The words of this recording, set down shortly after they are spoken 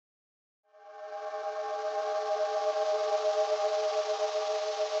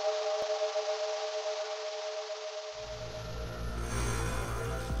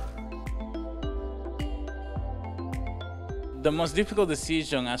The most difficult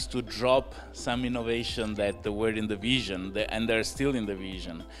decision has to drop some innovation that were in the vision, and they're still in the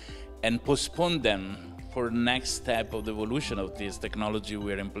vision, and postpone them for the next step of the evolution of this technology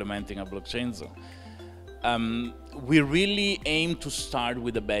we're implementing at blockchain. We really aim to start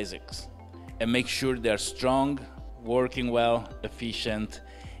with the basics and make sure they're strong, working well, efficient,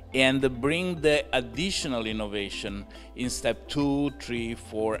 and bring the additional innovation in step 2, 3,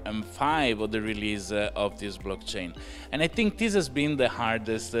 4, and 5 of the release of this blockchain. And I think this has been the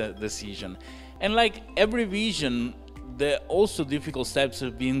hardest decision. And like every vision, the also difficult steps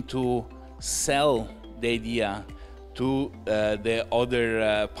have been to sell the idea to the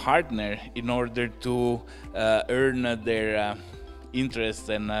other partner in order to earn their interest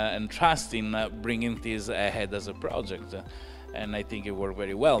and trust in bringing this ahead as a project. And I think it worked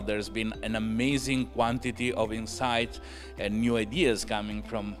very well. There's been an amazing quantity of insight and new ideas coming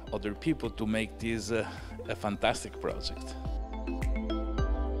from other people to make this a fantastic project.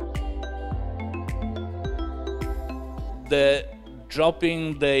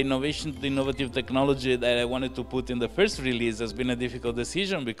 Dropping the innovative technology that I wanted to put in the first release has been a difficult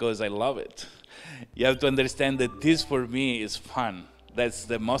decision because I love it. You have to understand that this for me is fun. That's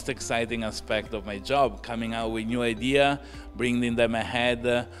the most exciting aspect of my job, coming out with new idea, bringing them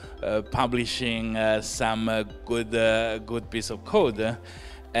ahead, publishing some good piece of code.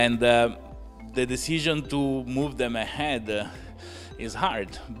 And the decision to move them ahead is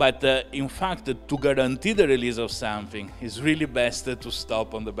hard. But in fact, to guarantee the release of something, it's really best to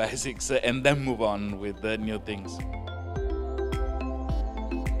stop on the basics and then move on with new things.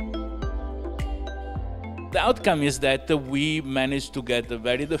 The outcome is that we managed to get a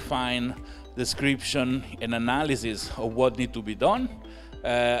very defined description and analysis of what needs to be done.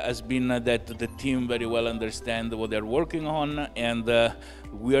 Has been that the team very well understands what they're working on, and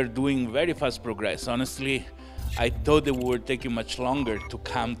we are doing very fast progress. Honestly, I thought it would take much longer to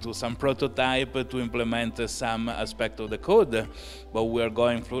come to some prototype to implement some aspect of the code, but we are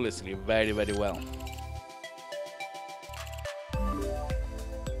going flawlessly, very, very well.